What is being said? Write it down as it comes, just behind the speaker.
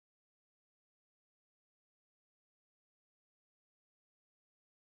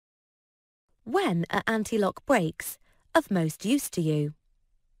When are anti-lock brakes of most use to you?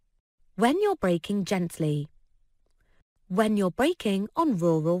 When you're braking gently. When you're braking on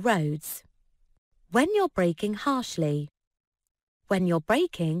rural roads. When you're braking harshly. When you're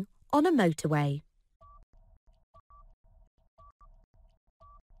braking on a motorway.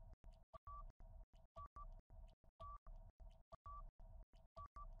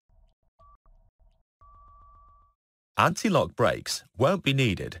 Anti-lock brakes won't be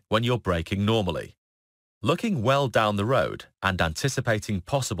needed when you're braking normally. Looking well down the road and anticipating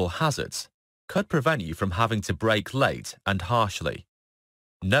possible hazards could prevent you from having to brake late and harshly.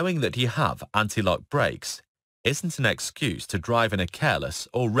 Knowing that you have anti-lock brakes isn't an excuse to drive in a careless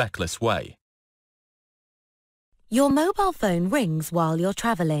or reckless way. Your mobile phone rings while you're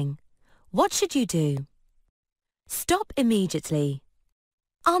travelling. What should you do? Stop immediately.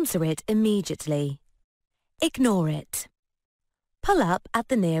 Answer it immediately. Ignore it. Pull up at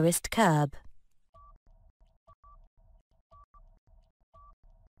the nearest curb.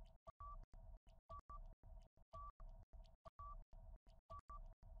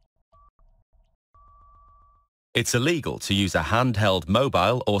 It's illegal to use a handheld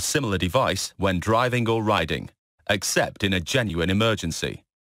mobile or similar device when driving or riding, except in a genuine emergency.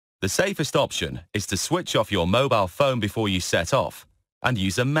 The safest option is to switch off your mobile phone before you set off and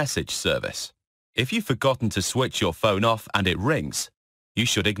use a message service. If you've forgotten to switch your phone off and it rings, you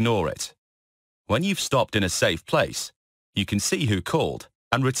should ignore it. When you've stopped in a safe place, you can see who called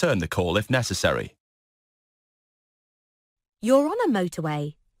and return the call if necessary. You're on a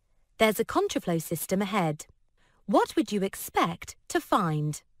motorway. There's a contraflow system ahead. What would you expect to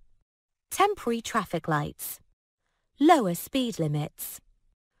find? Temporary traffic lights. Lower speed limits.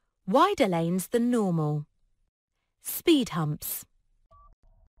 Wider lanes than normal. Speed humps.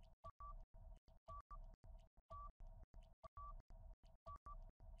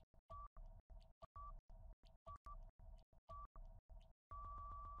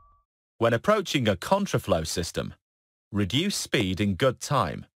 When approaching a contraflow system, reduce speed in good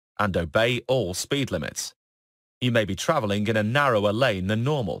time and obey all speed limits. You may be travelling in a narrower lane than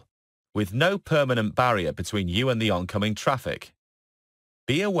normal, with no permanent barrier between you and the oncoming traffic.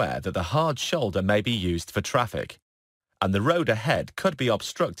 Be aware that the hard shoulder may be used for traffic, and the road ahead could be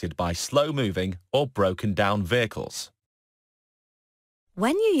obstructed by slow-moving or broken-down vehicles.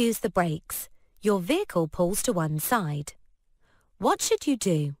 When you use the brakes, your vehicle pulls to one side. What should you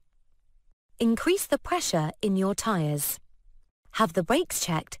do? Increase the pressure in your tyres. Have the brakes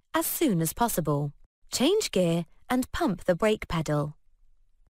checked as soon as possible. Change gear and pump the brake pedal.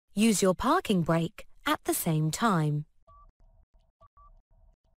 Use your parking brake at the same time.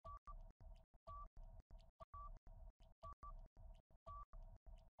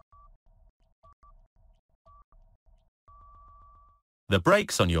 The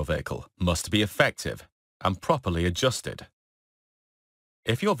brakes on your vehicle must be effective and properly adjusted.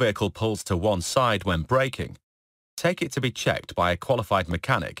 If your vehicle pulls to one side when braking, take it to be checked by a qualified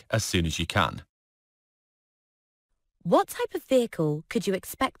mechanic as soon as you can. What type of vehicle could you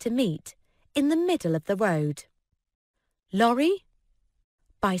expect to meet in the middle of the road? Lorry?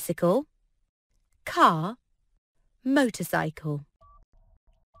 Bicycle? Car? Motorcycle?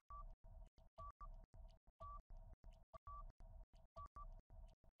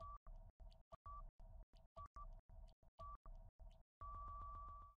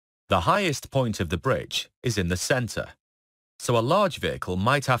 The highest point of the bridge is in the centre, so a large vehicle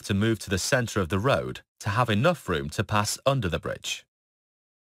might have to move to the centre of the road to have enough room to pass under the bridge.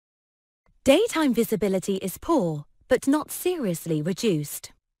 Daytime visibility is poor, but not seriously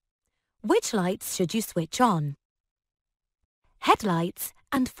reduced. Which lights should you switch on? Headlights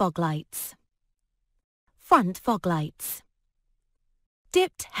and fog lights. Front fog lights.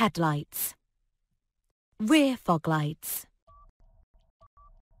 Dipped headlights. Rear fog lights.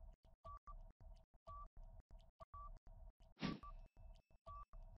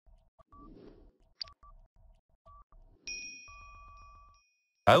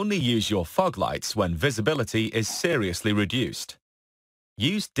 Only use your fog lights when visibility is seriously reduced.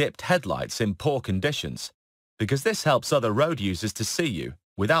 Use dipped headlights in poor conditions, because this helps other road users to see you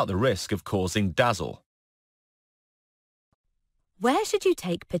without the risk of causing dazzle. Where should you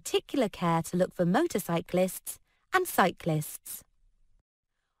take particular care to look for motorcyclists and cyclists?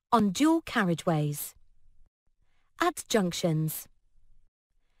 On dual carriageways. At junctions.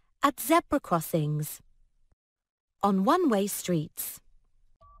 At zebra crossings. On one-way streets.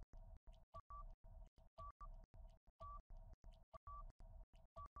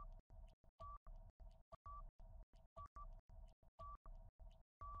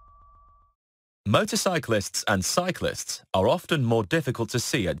 Motorcyclists and cyclists are often more difficult to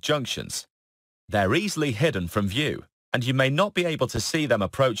see at junctions They're easily hidden from view, and you may not be able to see them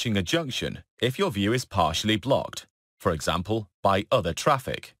approaching a junction if your view is partially blocked, for example, by other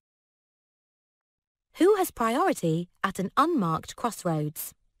traffic. Who has priority at an unmarked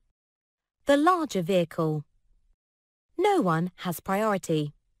crossroads? The larger vehicle. No one has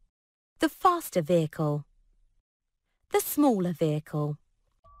priority. The faster vehicle. The smaller vehicle.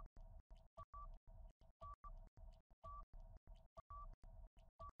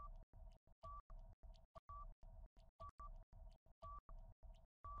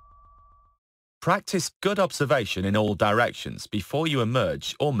 Practice good observation in all directions before you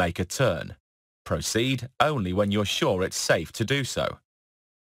emerge or make a turn. Proceed only when you're sure it's safe to do so.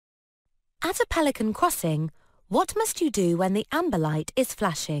 At a pelican crossing, what must you do when the amber light is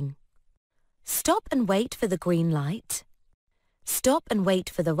flashing? Stop and wait for the green light. Stop and wait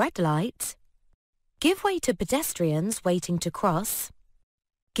for the red light. Give way to pedestrians waiting to cross.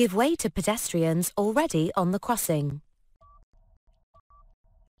 Give way to pedestrians already on the crossing.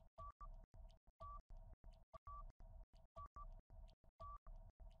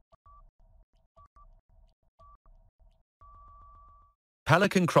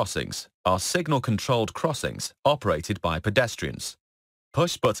 Pelican crossings are signal-controlled crossings operated by pedestrians.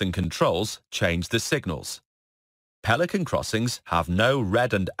 Push-button controls change the signals. Pelican crossings have no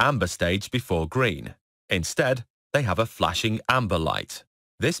red and amber stage before green. Instead, they have a flashing amber light.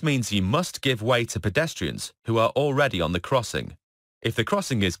 This means you must give way to pedestrians who are already on the crossing. If the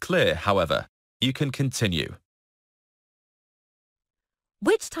crossing is clear, however, you can continue.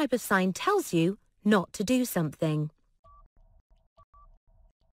 Which type of sign tells you not to do something?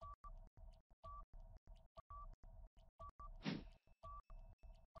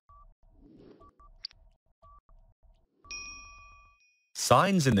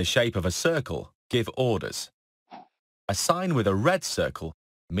 Signs in the shape of a circle give orders. A sign with a red circle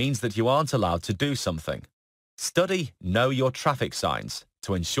means that you aren't allowed to do something. Study Know Your Traffic Signs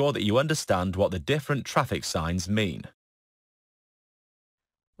to ensure that you understand what the different traffic signs mean.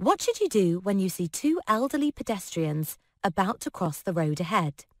 What should you do when you see two elderly pedestrians about to cross the road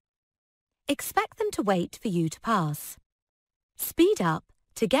ahead? Expect them to wait for you to pass. Speed up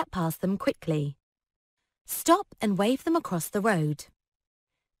to get past them quickly. Stop and wave them across the road.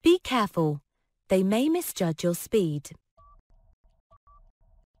 Be careful, they may misjudge your speed.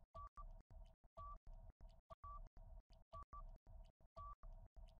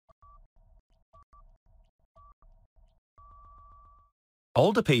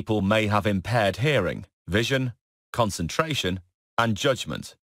 Older people may have impaired hearing, vision, concentration, and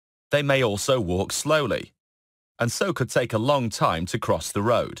judgment. They may also walk slowly, and so could take a long time to cross the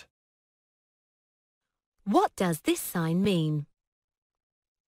road. What does this sign mean?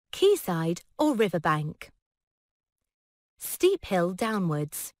 Quayside or riverbank? Steep hill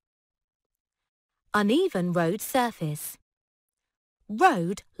downwards. Uneven road surface.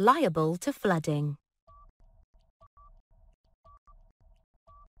 Road liable to flooding.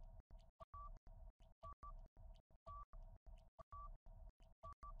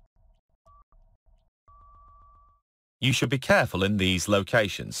 You should be careful in these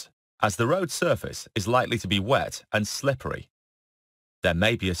locations, as the road surface is likely to be wet and slippery. There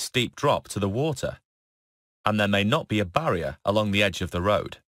may be a steep drop to the water, and there may not be a barrier along the edge of the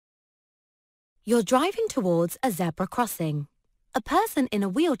road. You're driving towards a zebra crossing. A person in a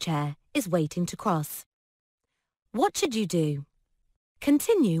wheelchair is waiting to cross. What should you do?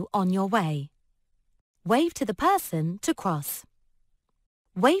 Continue on your way. Wave to the person to cross.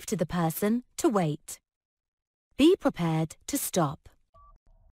 Wave to the person to wait. Be prepared to stop.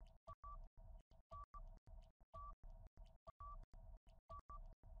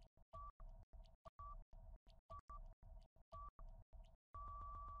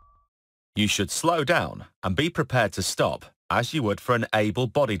 You should slow down and be prepared to stop as you would for an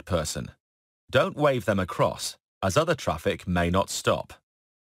able-bodied person. Don't wave them across, as other traffic may not stop.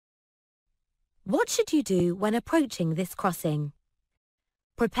 What should you do when approaching this crossing?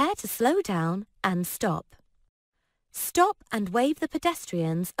 Prepare to slow down and stop. Stop and wave the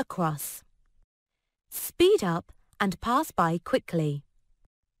pedestrians across. Speed up and pass by quickly.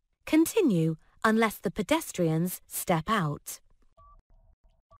 Continue unless the pedestrians step out.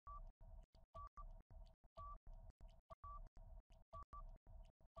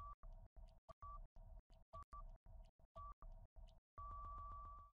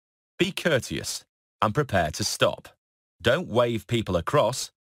 Be courteous and prepare to stop. Don't wave people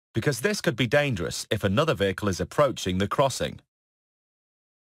across, because this could be dangerous if another vehicle is approaching the crossing.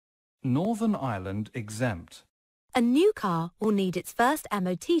 Northern Ireland exempt. A new car will need its first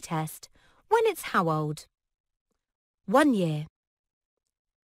MOT test when it's how old? 1 year.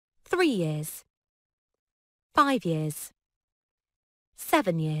 3 years. 5 years,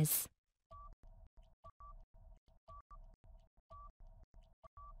 7 years.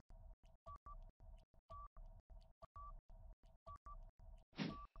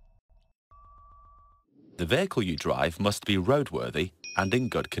 The vehicle you drive must be roadworthy and in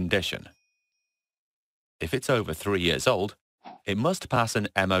good condition. If it's over 3 years old, it must pass an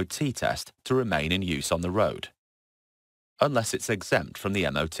MOT test to remain in use on the road, unless it's exempt from the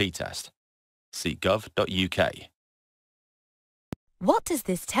MOT test. See gov.uk. What does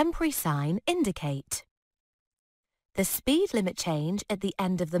this temporary sign indicate? The speed limit change at the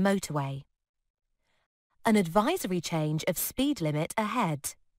end of the motorway. An advisory change of speed limit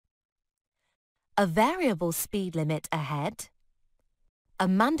ahead. A variable speed limit ahead. A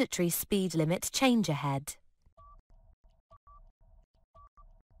mandatory speed limit change ahead.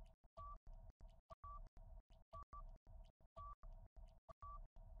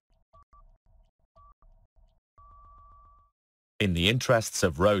 In the interests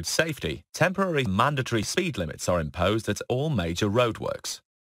of road safety, temporary mandatory speed limits are imposed at all major roadworks.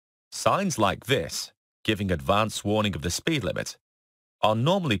 Signs like this, giving advance warning of the speed limit, are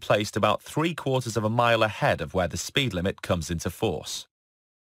normally placed about 3/4 of a mile ahead of where the speed limit comes into force.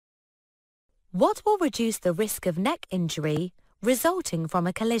 What will reduce the risk of neck injury resulting from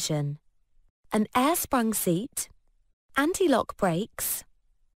a collision? An air-sprung seat, anti-lock brakes,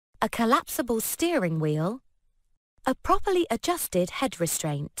 a collapsible steering wheel, a properly adjusted head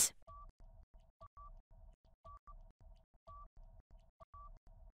restraint.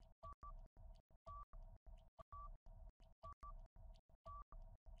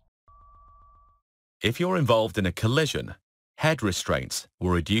 If you're involved in a collision, head restraints will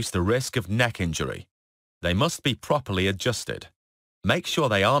reduce the risk of neck injury. They must be properly adjusted. Make sure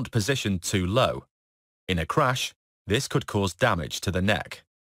they aren't positioned too low. In a crash, this could cause damage to the neck.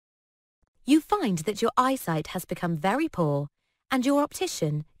 You find that your eyesight has become very poor and your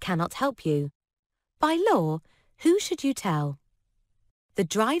optician cannot help you. By law, who should you tell? The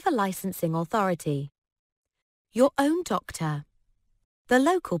driver licensing authority, your own doctor, the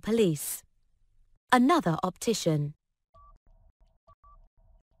local police, another optician.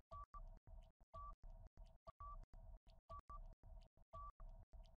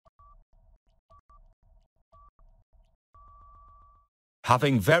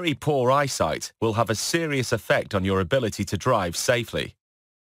 Having very poor eyesight will have a serious effect on your ability to drive safely.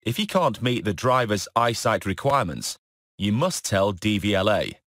 If you can't meet the driver's eyesight requirements, you must tell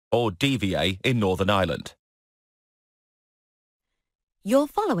DVLA or DVA in Northern Ireland. You're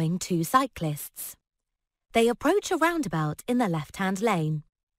following 2 cyclists. They approach a roundabout in the left-hand lane.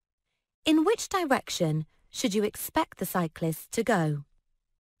 In which direction should you expect the cyclists to go?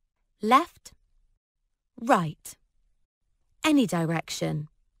 Left? Right? Any direction?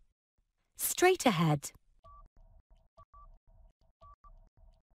 Straight ahead?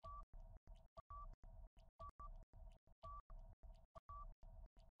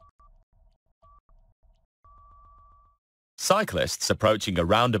 Cyclists approaching a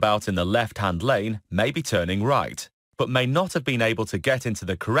roundabout in the left-hand lane may be turning right, but may not have been able to get into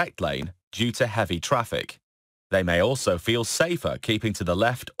the correct lane due to heavy traffic. They may also feel safer keeping to the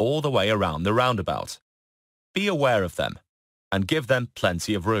left all the way around the roundabout. Be aware of them and give them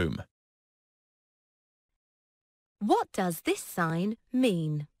plenty of room. What does this sign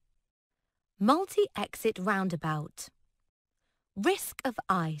mean? Multi-exit roundabout. Risk of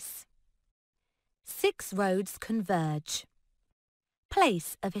ice. 6 roads converge.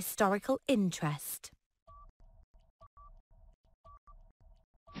 Place of historical interest.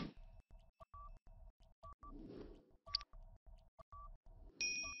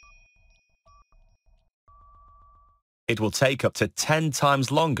 It will take up to 10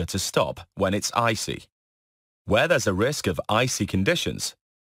 times longer to stop when it's icy. Where there's a risk of icy conditions,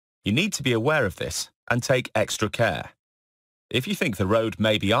 you need to be aware of this and take extra care. If you think the road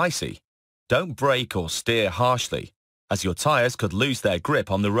may be icy, don't brake or steer harshly, as your tyres could lose their grip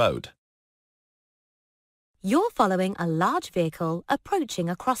on the road. You're following a large vehicle approaching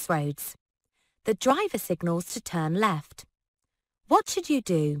a crossroads. The driver signals to turn left. What should you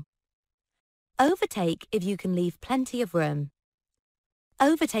do? Overtake if you can leave plenty of room.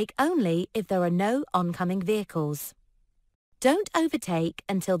 Overtake only if there are no oncoming vehicles. Don't overtake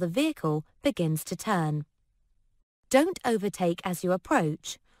until the vehicle begins to turn. Don't overtake as you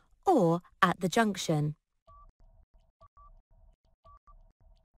approach or at the junction.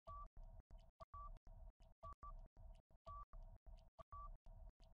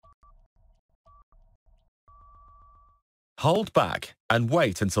 Hold back and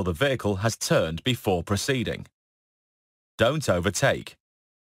wait until the vehicle has turned before proceeding. Don't overtake,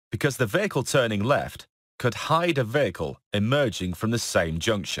 because the vehicle turning left could hide a vehicle emerging from the same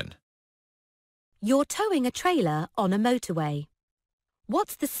junction. You're towing a trailer on a motorway.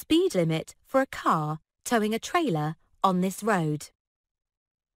 What's the speed limit for a car towing a trailer on this road?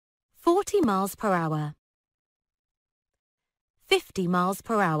 40 miles per hour. 50 miles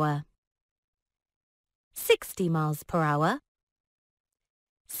per hour. 60 miles per hour.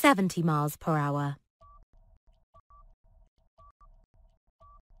 70 miles per hour.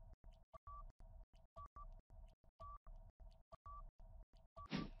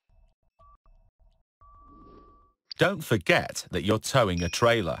 Don't forget that you're towing a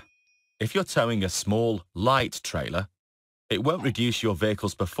trailer. If you're towing a small, light trailer, it won't reduce your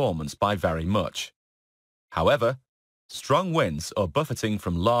vehicle's performance by very much. However, strong winds or buffeting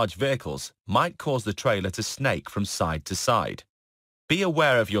from large vehicles might cause the trailer to snake from side to side. Be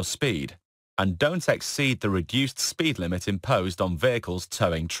aware of your speed and don't exceed the reduced speed limit imposed on vehicles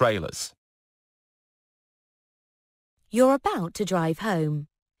towing trailers. You're about to drive home.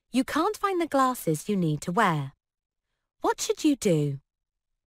 You can't find the glasses you need to wear. What should you do?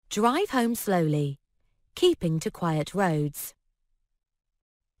 Drive home slowly, keeping to quiet roads.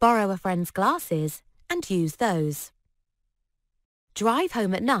 Borrow a friend's glasses and use those. Drive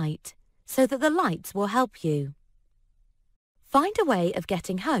home at night so that the lights will help you. Find a way of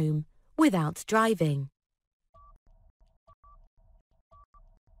getting home without driving.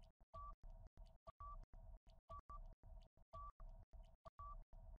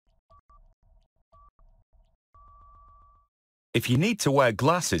 If you need to wear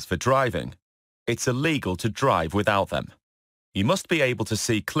glasses for driving, it's illegal to drive without them. You must be able to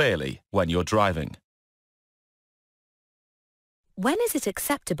see clearly when you're driving. When is it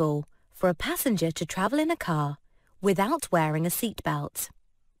acceptable for a passenger to travel in a car without wearing a seatbelt?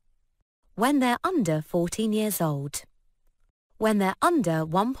 When they're under 14 years old. When they're under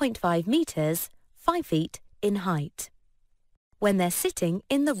 1.5 metres, 5 feet in height. When they're sitting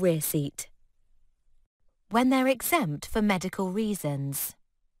in the rear seat. When they're exempt for medical reasons.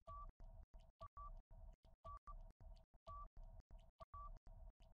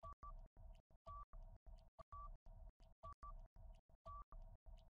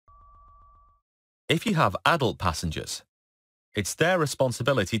 If you have adult passengers, it's their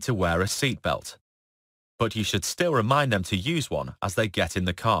responsibility to wear a seatbelt, but you should still remind them to use one as they get in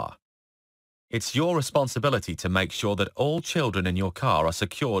the car. It's your responsibility to make sure that all children in your car are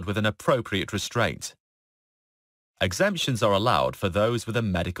secured with an appropriate restraint. Exemptions are allowed for those with a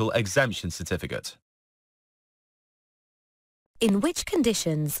medical exemption certificate. In which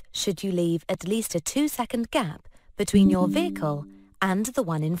conditions should you leave at least a 2-second gap between your vehicle and the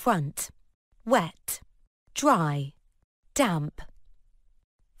one in front? Wet, dry, damp,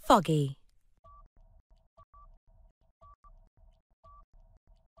 foggy.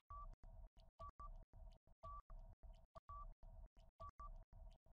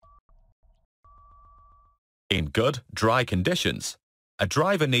 In good, dry conditions, a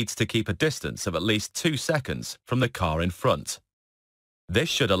driver needs to keep a distance of at least 2 seconds from the car in front. This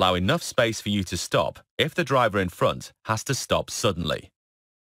should allow enough space for you to stop if the driver in front has to stop suddenly.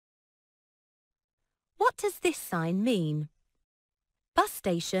 What does this sign mean? Bus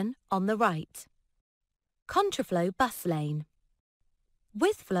station on the right. Contraflow bus lane.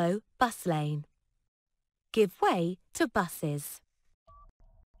 Withflow bus lane. Give way to buses.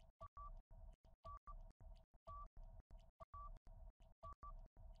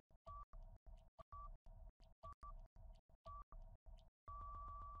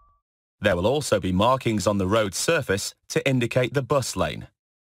 There will also be markings on the road surface to indicate the bus lane.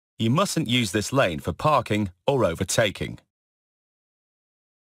 You mustn't use this lane for parking or overtaking.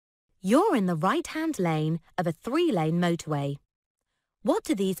 You're in the right-hand lane of a 3-lane motorway. What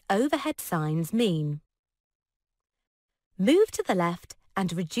do these overhead signs mean? Move to the left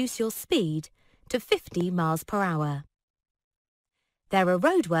and reduce your speed to 50 miles per hour. There are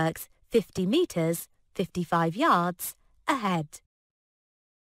roadworks 50 metres, 55 yards, ahead.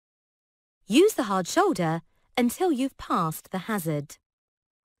 Use the hard shoulder until you've passed the hazard.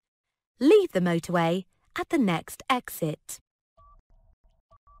 Leave the motorway at the next exit.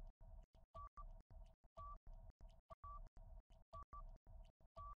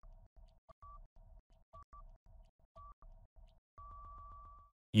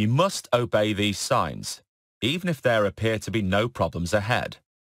 You must obey these signs, even if there appear to be no problems ahead.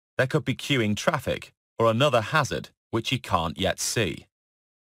 There could be queuing traffic or another hazard which you can't yet see.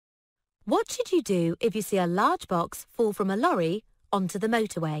 What should you do if you see a large box fall from a lorry onto the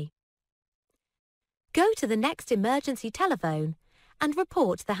motorway? Go to the next emergency telephone and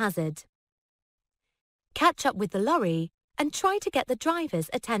report the hazard. Catch up with the lorry and try to get the driver's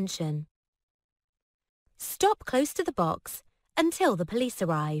attention. Stop close to the box until the police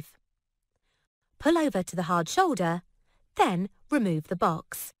arrive. Pull over to the hard shoulder, then remove the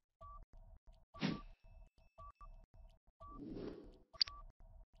box.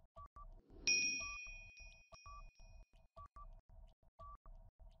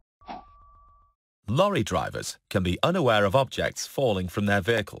 Lorry drivers can be unaware of objects falling from their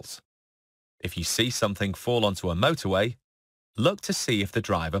vehicles. If you see something fall onto a motorway, look to see if the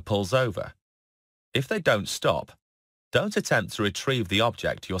driver pulls over. If they don't stop, don't attempt to retrieve the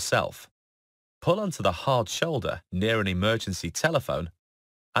object yourself. Pull onto the hard shoulder near an emergency telephone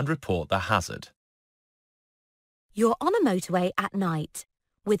and report the hazard. You're on a motorway at night,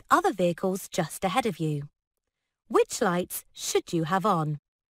 with other vehicles just ahead of you. Which lights should you have on?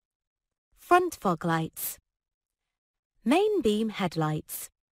 Front fog lights, main beam headlights,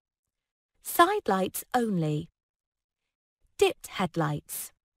 side lights only, dipped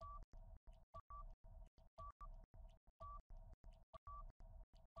headlights.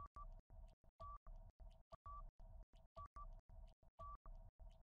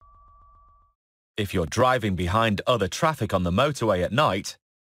 If you're driving behind other traffic on the motorway at night,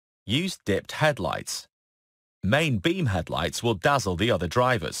 use dipped headlights. Main beam headlights will dazzle the other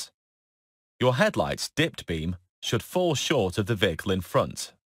drivers. Your headlight's dipped beam should fall short of the vehicle in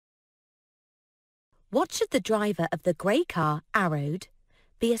front. What should the driver of the grey car, arrowed,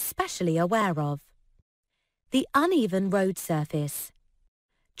 be especially aware of? The uneven road surface,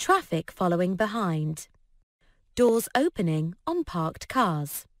 traffic following behind, doors opening on parked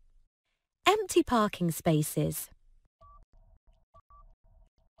cars, empty parking spaces.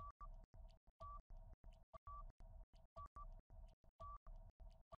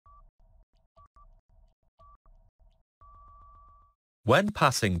 When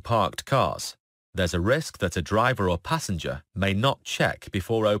passing parked cars, there's a risk that a driver or passenger may not check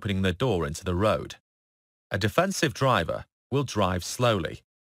before opening the door into the road. A defensive driver will drive slowly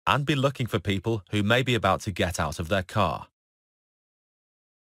and be looking for people who may be about to get out of their car.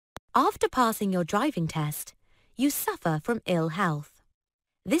 After passing your driving test, you suffer from ill health.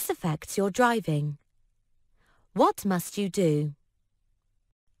 This affects your driving. What must you do?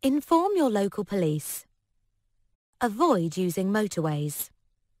 Inform your local police. Avoid using motorways.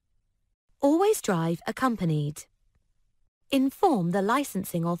 Always drive accompanied. Inform the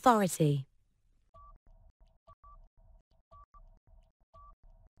licensing authority.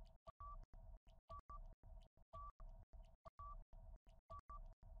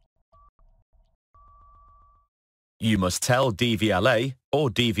 You must tell DVLA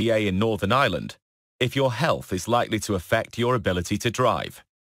or DVA in Northern Ireland if your health is likely to affect your ability to drive.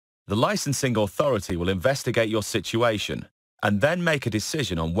 The licensing authority will investigate your situation and then make a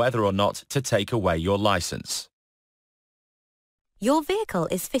decision on whether or not to take away your license. Your vehicle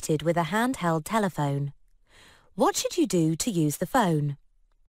is fitted with a handheld telephone. What should you do to use the phone?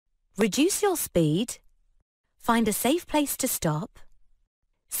 Reduce your speed. Find a safe place to stop.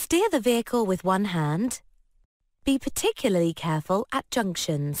 Steer the vehicle with one hand. Be particularly careful at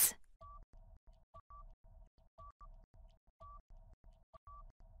junctions.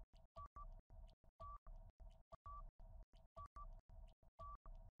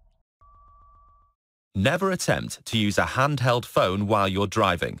 Never attempt to use a handheld phone while you're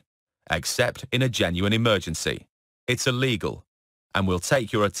driving, except in a genuine emergency. It's illegal and will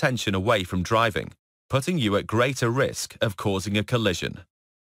take your attention away from driving, putting you at greater risk of causing a collision.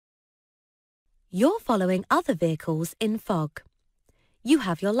 You're following other vehicles in fog. You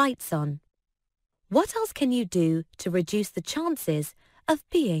have your lights on. What else can you do to reduce the chances of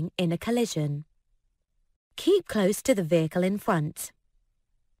being in a collision? Keep close to the vehicle in front.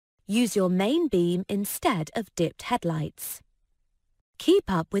 Use your main beam instead of dipped headlights.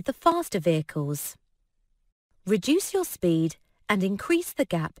 Keep up with the faster vehicles. Reduce your speed and increase the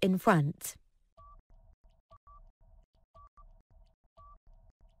gap in front.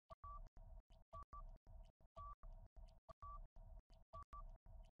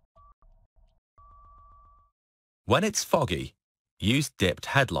 When it's foggy, use dipped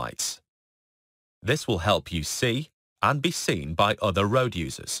headlights. This will help you see and be seen by other road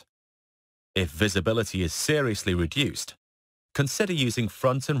users. If visibility is seriously reduced, consider using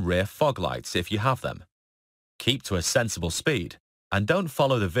front and rear fog lights if you have them. Keep to a sensible speed and don't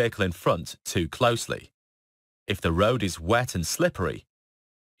follow the vehicle in front too closely. If the road is wet and slippery,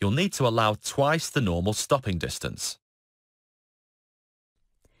 you'll need to allow twice the normal stopping distance.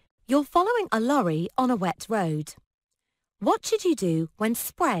 You're following a lorry on a wet road. What should you do when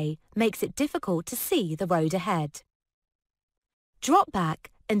spray makes it difficult to see the road ahead? Drop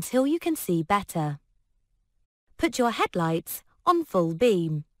back until you can see better. Put your headlights on full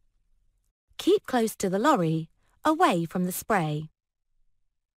beam. Keep close to the lorry, away from the spray.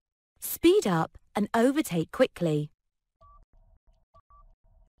 Speed up and overtake quickly.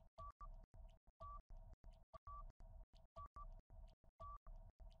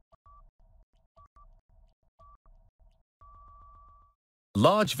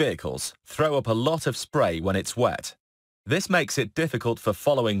 Large vehicles throw up a lot of spray when it's wet. This makes it difficult for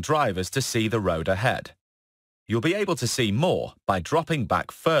following drivers to see the road ahead. You'll be able to see more by dropping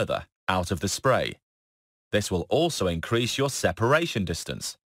back further out of the spray. This will also increase your separation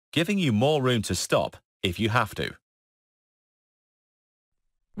distance, giving you more room to stop if you have to.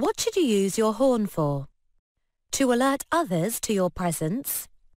 What should you use your horn for? To alert others to your presence?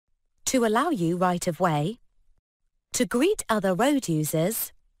 To allow you right of way? To greet other road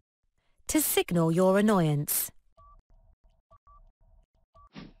users? To signal your annoyance?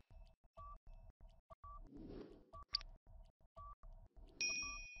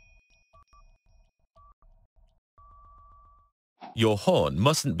 Your horn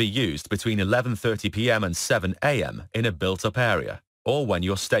mustn't be used between 11:30 p.m. and 7 a.m. in a built-up area or when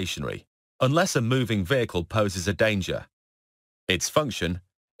you're stationary, unless a moving vehicle poses a danger. Its function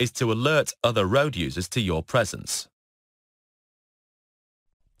is to alert other road users to your presence.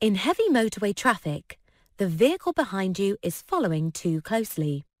 In heavy motorway traffic, the vehicle behind you is following too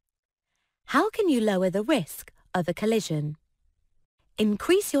closely. How can you lower the risk of a collision?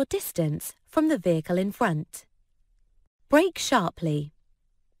 Increase your distance from the vehicle in front. Brake sharply.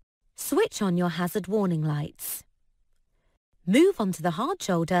 Switch on your hazard warning lights. Move onto the hard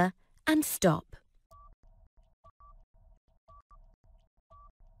shoulder and stop.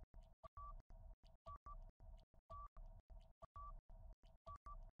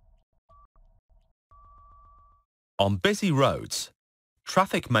 On busy roads,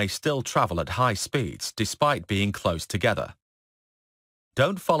 traffic may still travel at high speeds despite being close together.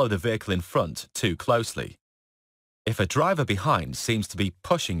 Don't follow the vehicle in front too closely. If a driver behind seems to be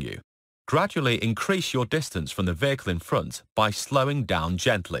pushing you, gradually increase your distance from the vehicle in front by slowing down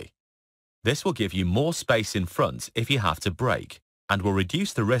gently. This will give you more space in front if you have to brake and will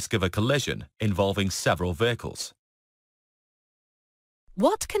reduce the risk of a collision involving several vehicles.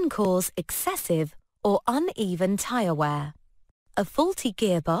 What can cause excessive or uneven tyre wear? A faulty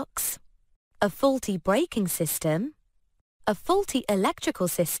gearbox? A faulty braking system? A faulty electrical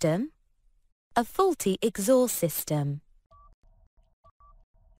system? A faulty exhaust system?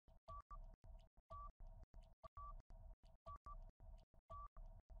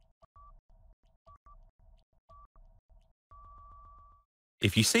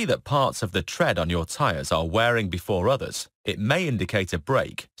 If you see that parts of the tread on your tyres are wearing before others, it may indicate a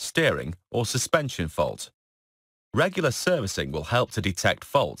brake, steering or suspension fault. Regular servicing will help to detect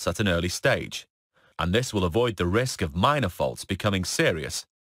faults at an early stage, and this will avoid the risk of minor faults becoming serious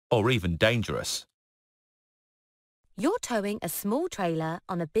or even dangerous. You're towing a small trailer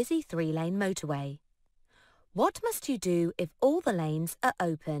on a busy 3-lane motorway. What must you do if all the lanes are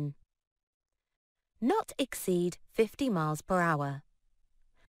open? Not exceed 50 miles per hour.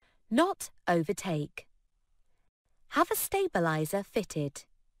 Not overtake. Have a stabilizer fitted.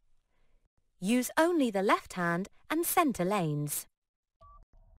 Use only the left hand and centre lanes.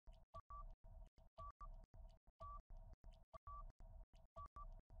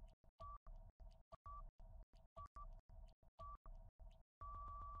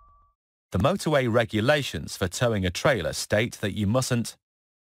 The motorway regulations for towing a trailer state that you mustn't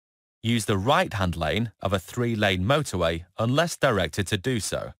use the right-hand lane of a 3-lane motorway unless directed to do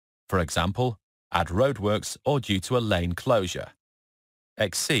so, for example, at roadworks or due to a lane closure.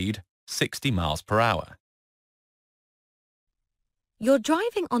 Exceed 60 miles per hour. You're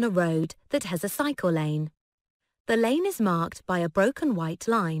driving on a road that has a cycle lane. The lane is marked by a broken white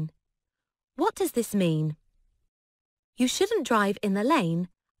line. What does this mean? You shouldn't drive in the lane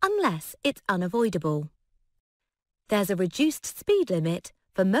unless it's unavoidable. There's a reduced speed limit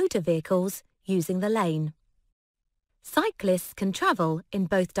for motor vehicles using the lane. Cyclists can travel in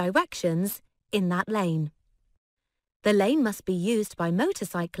both directions in that lane. The lane must be used by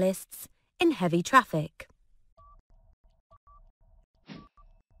motorcyclists in heavy traffic.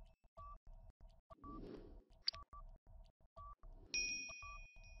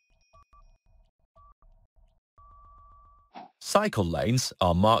 Cycle lanes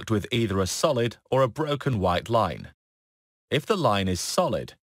are marked with either a solid or a broken white line. If the line is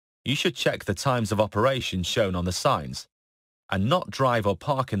solid, you should check the times of operation shown on the signs and not drive or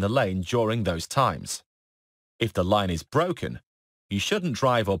park in the lane during those times. If the line is broken, you shouldn't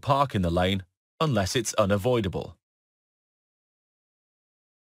drive or park in the lane unless it's unavoidable.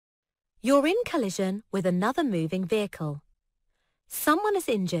 You're in collision with another moving vehicle. Someone is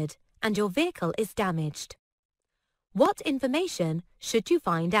injured and your vehicle is damaged. What information should you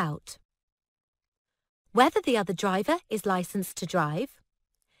find out? Whether the other driver is licensed to drive,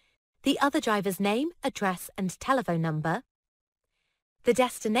 the other driver's name, address and telephone number, the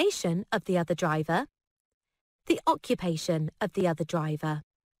destination of the other driver, the occupation of the other driver.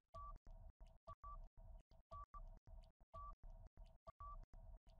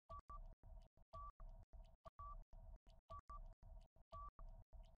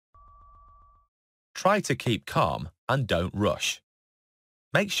 Try to keep calm and don't rush.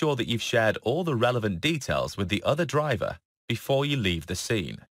 Make sure that you've shared all the relevant details with the other driver before you leave the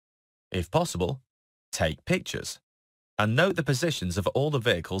scene. If possible, take pictures and note the positions of all the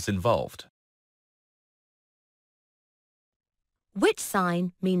vehicles involved. Which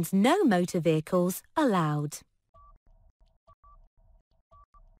sign means no motor vehicles allowed?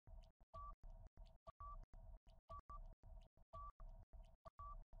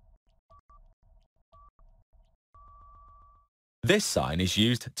 This sign is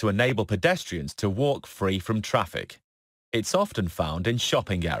used to enable pedestrians to walk free from traffic. It's often found in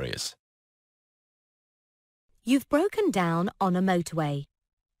shopping areas. You've broken down on a motorway.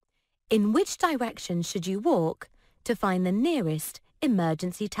 In which direction should you walk to find the nearest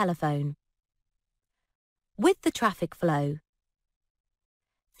emergency telephone? With the traffic flow.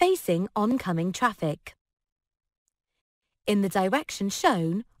 Facing oncoming traffic. In the direction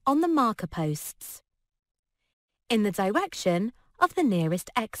shown on the marker posts. In the direction of the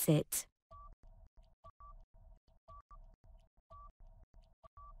nearest exit.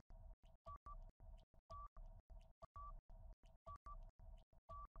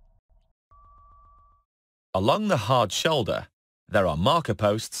 Along the hard shoulder, there are marker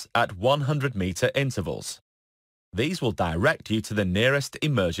posts at 100-meter intervals. These will direct you to the nearest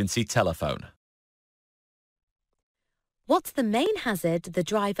emergency telephone. What's the main hazard the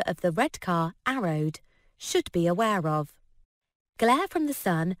driver of the red car arrowed should be aware of? Glare from the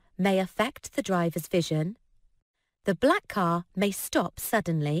sun may affect the driver's vision. The black car may stop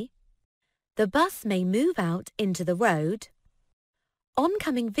suddenly. The bus may move out into the road.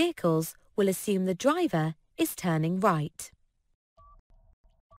 Oncoming vehicles will assume the driver is turning right.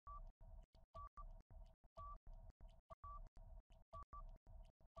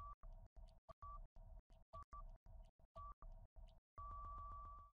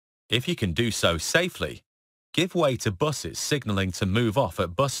 If you can do so safely, give way to buses signalling to move off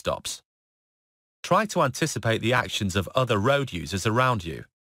at bus stops. Try to anticipate the actions of other road users around you.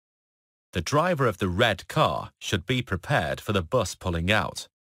 The driver of the red car should be prepared for the bus pulling out.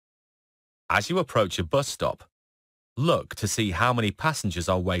 As you approach a bus stop, look to see how many passengers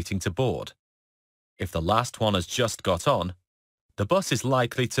are waiting to board. If the last one has just got on, the bus is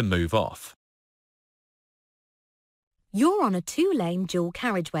likely to move off. You're on a two-lane dual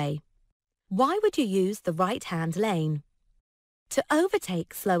carriageway. Why would you use the right-hand lane? To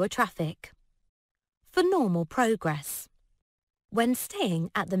overtake slower traffic. For normal progress. When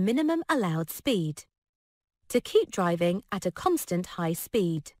staying at the minimum allowed speed. To keep driving at a constant high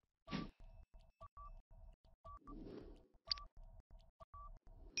speed.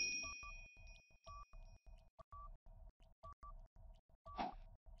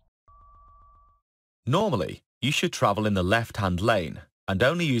 Normally, you should travel in the left-hand lane and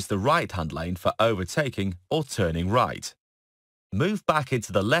only use the right-hand lane for overtaking or turning right. Move back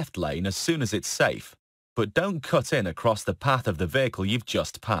into the left lane as soon as it's safe, but don't cut in across the path of the vehicle you've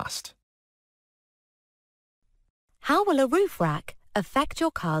just passed. How will a roof rack affect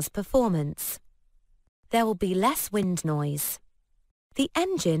your car's performance? There will be less wind noise. The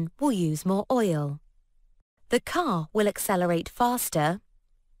engine will use more oil. The car will accelerate faster.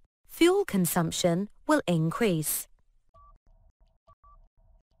 Fuel consumption will increase.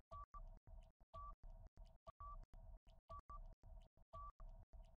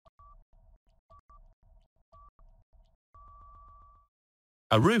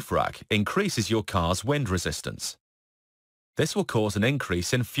 A roof rack increases your car's wind resistance. This will cause an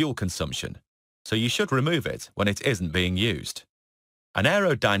increase in fuel consumption, so you should remove it when it isn't being used. An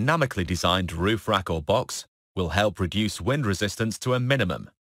aerodynamically designed roof rack or box will help reduce wind resistance to a minimum,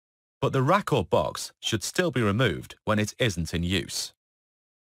 but the rack or box should still be removed when it isn't in use.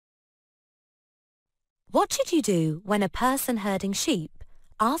 What should you do when a person herding sheep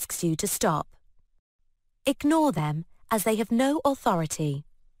asks you to stop? Ignore them as they have no authority.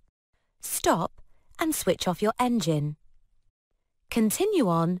 Stop and switch off your engine. Continue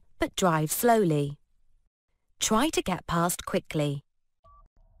on but drive slowly. Try to get past quickly.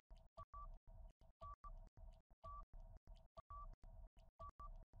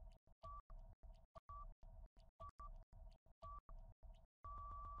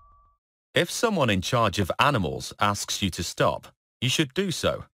 If someone in charge of animals asks you to stop, you should do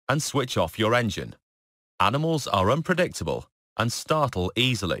so and switch off your engine. Animals are unpredictable and startle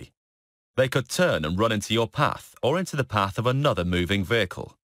easily. They could turn and run into your path or into the path of another moving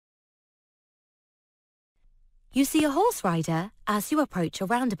vehicle. You see a horse rider as you approach a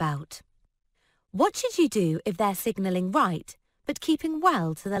roundabout. What should you do if they're signalling right, but keeping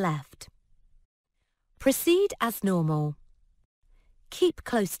well to the left? Proceed as normal. Keep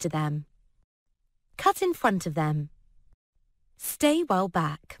close to them. Cut in front of them. Stay well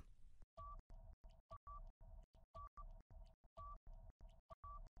back.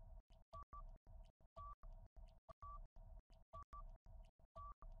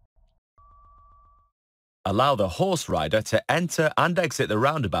 Allow the horse rider to enter and exit the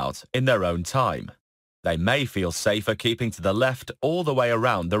roundabout in their own time. They may feel safer keeping to the left all the way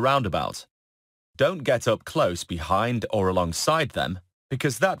around the roundabout. Don't get up close behind or alongside them,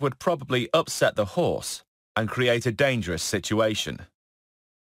 because that would probably upset the horse and create a dangerous situation.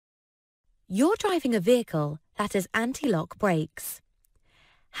 You're driving a vehicle that has anti-lock brakes.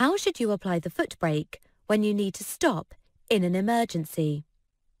 How should you apply the foot brake when you need to stop in an emergency?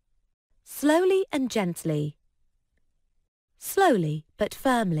 Slowly and gently. Slowly but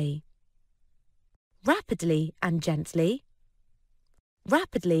firmly. Rapidly and gently.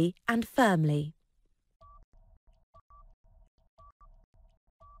 Rapidly and firmly.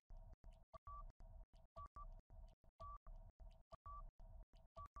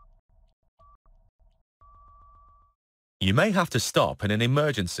 You may have to stop in an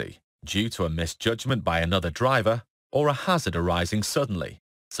emergency due to a misjudgment by another driver or a hazard arising suddenly,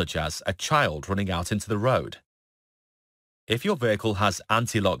 such as a child running out into the road. If your vehicle has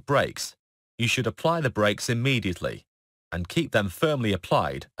anti-lock brakes, you should apply the brakes immediately and keep them firmly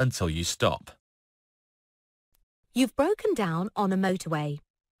applied until you stop. You've broken down on a motorway.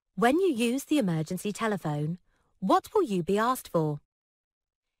 When you use the emergency telephone, what will you be asked for?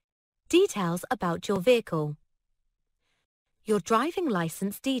 Details about your vehicle. Your driving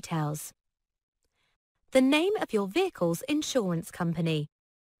license details. The name of your vehicle's insurance company.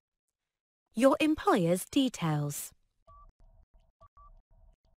 Your employer's details.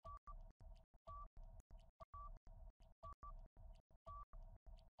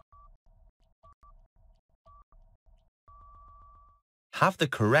 Have the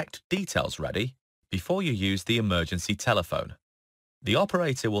correct details ready before you use the emergency telephone. The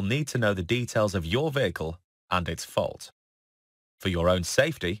operator will need to know the details of your vehicle and its fault. For your own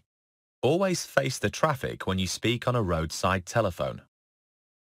safety, always face the traffic when you speak on a roadside telephone.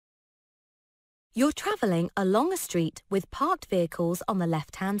 You're travelling along a street with parked vehicles on the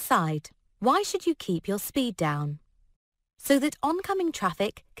left-hand side. Why should you keep your speed down? So that oncoming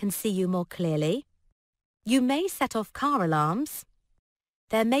traffic can see you more clearly. You may set off car alarms.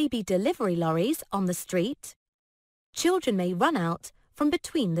 There may be delivery lorries on the street. Children may run out from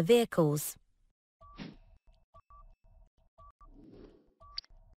between the vehicles.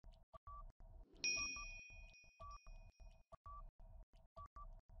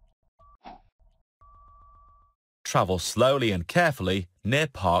 Travel slowly and carefully near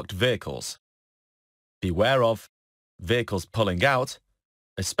parked vehicles. Beware of vehicles pulling out,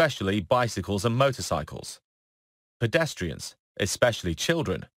 especially bicycles and motorcycles. Pedestrians, especially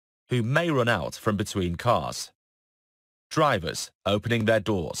children, who may run out from between cars. Drivers opening their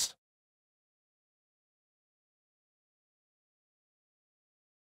doors.